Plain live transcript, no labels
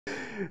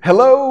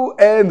Hello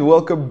and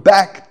welcome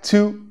back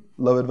to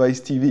Love Advice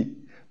TV.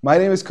 My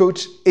name is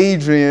Coach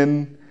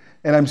Adrian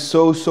and I'm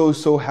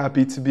so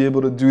happy to be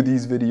able to do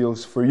these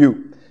videos for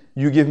you.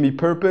 You give me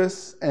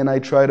purpose and I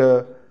try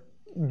to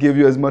give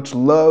you as much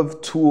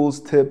love,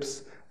 tools,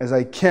 tips as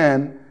I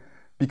can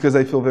because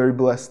I feel very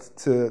blessed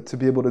to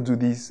be able to do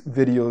these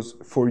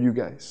videos for you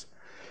guys.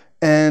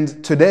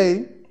 And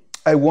today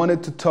I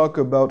wanted to talk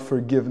about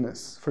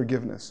forgiveness.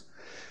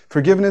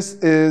 Forgiveness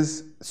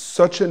is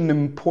such an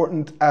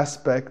important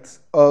aspect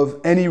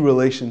of any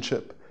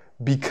relationship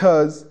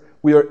because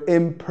we are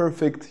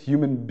imperfect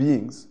human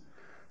beings.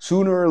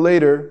 Sooner or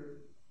later,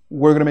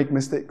 we're going to make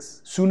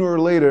mistakes. Sooner or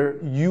later,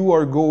 you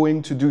are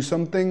going to do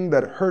something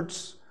that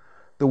hurts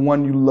the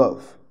one you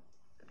love.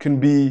 It can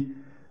be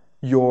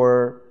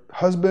your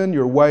husband,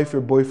 your wife,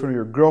 your boyfriend, or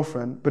your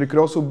girlfriend, but it could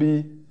also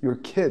be your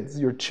kids,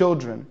 your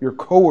children, your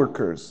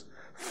coworkers,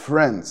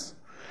 friends.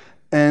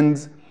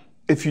 And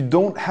if you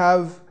don't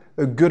have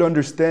a good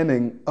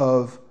understanding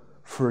of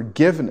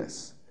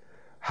forgiveness,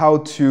 how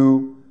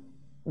to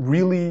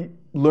really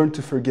learn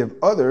to forgive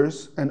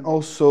others, and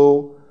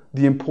also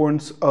the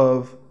importance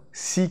of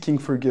seeking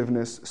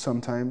forgiveness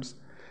sometimes,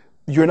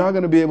 you're not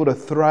going to be able to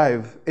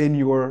thrive in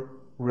your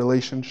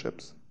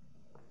relationships.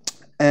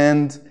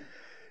 And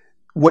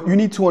what you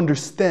need to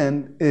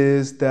understand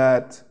is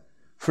that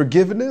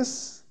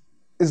forgiveness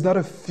is not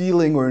a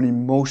feeling or an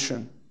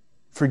emotion.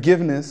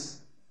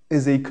 Forgiveness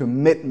is a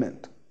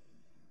commitment.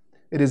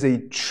 It is a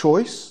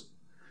choice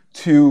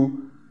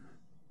to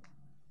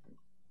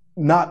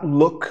not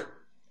look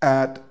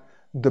at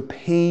the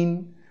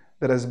pain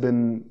that has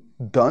been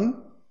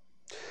done,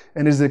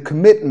 and is a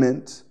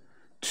commitment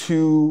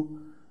to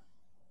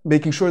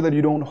making sure that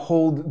you don't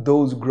hold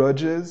those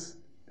grudges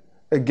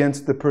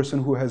against the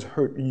person who has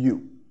hurt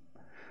you.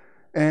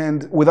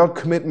 And without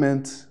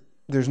commitment,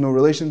 there's no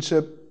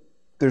relationship,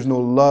 there's no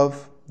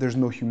love, there's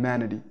no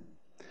humanity.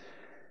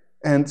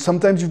 And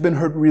sometimes you've been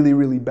hurt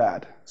really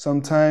bad.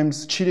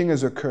 Sometimes cheating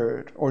has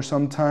occurred, or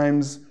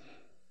sometimes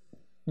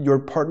your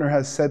partner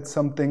has said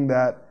something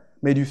that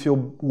made you feel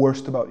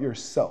worse about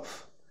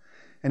yourself.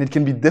 And it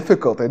can be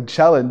difficult and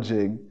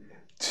challenging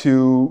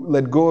to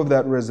let go of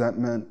that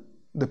resentment,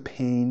 the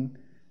pain,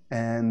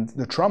 and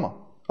the trauma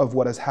of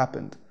what has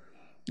happened.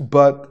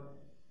 But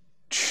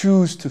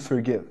choose to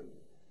forgive.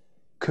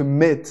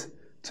 Commit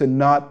to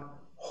not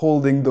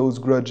holding those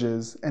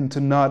grudges and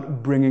to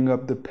not bringing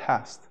up the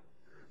past.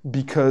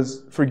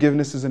 Because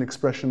forgiveness is an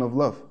expression of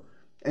love.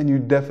 And you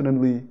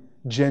definitely,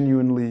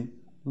 genuinely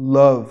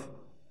love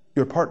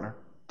your partner.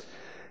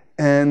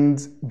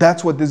 And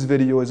that's what this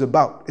video is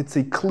about. It's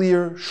a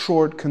clear,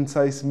 short,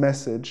 concise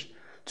message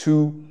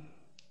to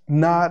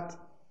not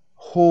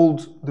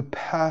hold the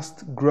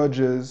past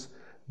grudges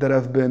that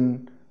have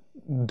been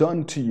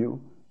done to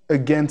you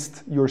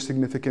against your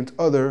significant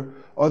other.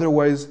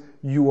 Otherwise,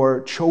 you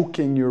are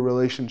choking your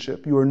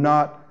relationship. You are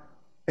not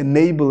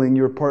enabling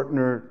your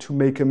partner to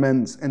make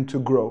amends and to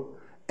grow.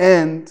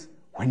 And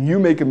when you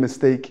make a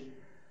mistake,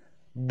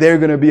 they're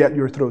going to be at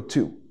your throat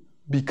too,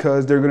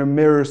 because they're going to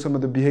mirror some of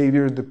the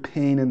behaviors, the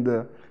pain, and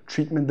the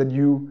treatment that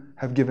you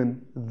have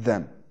given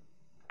them.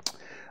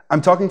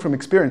 I'm talking from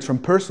experience, from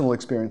personal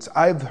experience.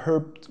 I've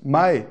hurt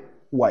my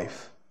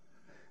wife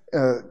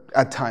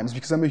at times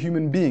because I'm a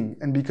human being,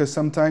 and because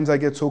sometimes I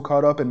get so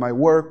caught up in my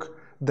work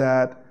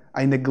that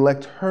I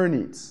neglect her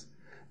needs,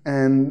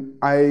 and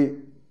I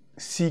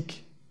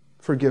seek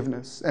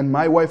forgiveness. And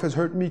my wife has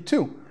hurt me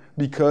too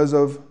because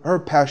of her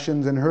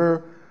passions and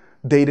her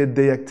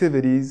day-to-day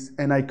activities,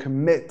 and I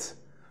commit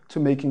to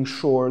making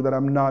sure that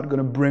I'm not going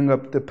to bring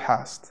up the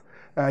past.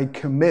 I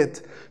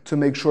commit to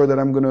make sure that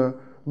I'm going to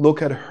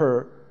look at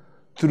her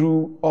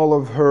through all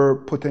of her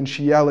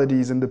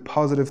potentialities and the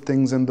positive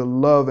things and the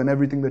love and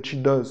everything that she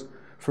does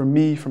for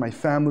me, for my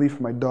family,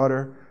 for my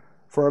daughter,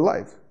 for our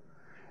life.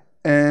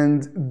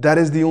 And that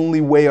is the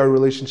only way our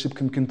relationship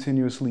can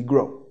continuously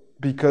grow.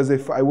 Because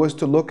if I was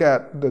to look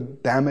at the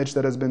damage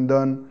that has been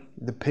done,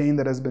 the pain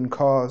that has been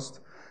caused,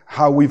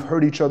 how we've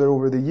hurt each other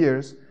over the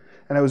years,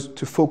 and I was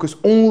to focus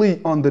only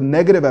on the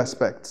negative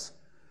aspects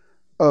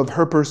of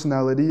her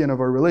personality and of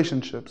our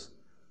relationships,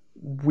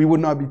 we would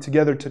not be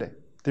together today.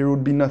 There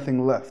would be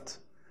nothing left.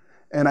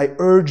 And I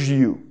urge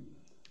you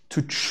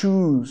to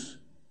choose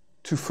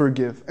to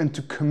forgive and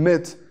to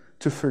commit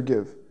to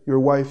forgive your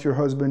wife, your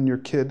husband, your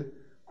kid,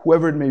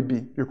 whoever it may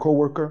be, your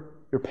coworker,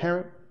 your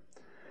parent.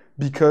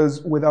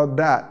 Because without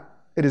that,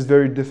 it is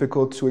very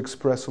difficult to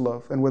express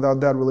love. And without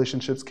that,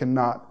 relationships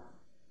cannot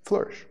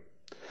flourish.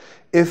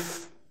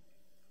 If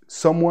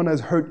someone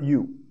has hurt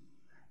you,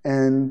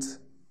 and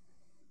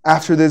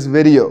after this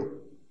video,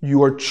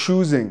 you are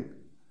choosing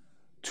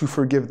to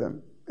forgive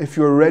them, if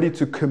you're ready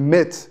to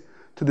commit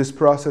to this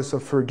process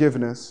of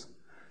forgiveness,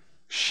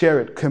 share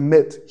it,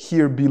 commit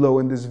here below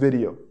in this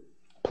video.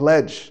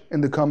 Pledge in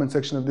the comment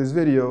section of this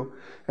video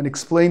and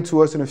explain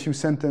to us in a few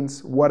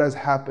sentences what has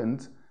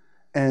happened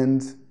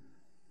and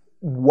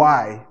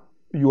why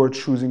you are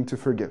choosing to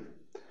forgive.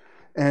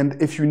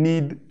 And if you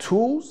need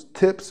tools,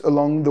 tips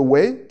along the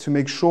way to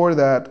make sure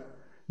that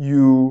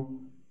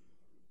you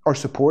are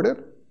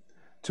supported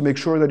to make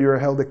sure that you're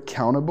held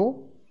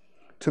accountable,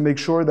 to make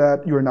sure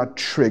that you're not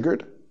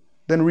triggered,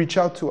 then reach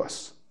out to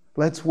us.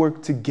 Let's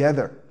work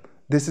together.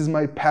 This is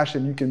my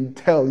passion. You can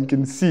tell, you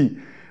can see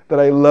that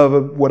I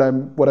love what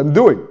I'm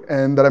doing,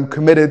 and that I'm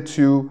committed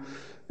to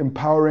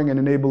empowering and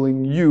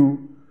enabling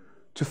you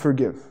to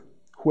forgive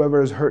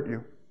whoever has hurt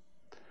you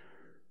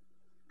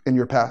in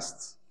your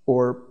past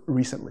or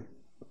recently.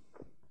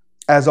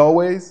 As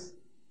always,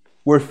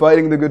 we're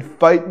fighting the good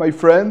fight, my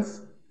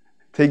friends.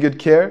 Take good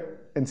care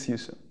and see you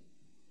soon.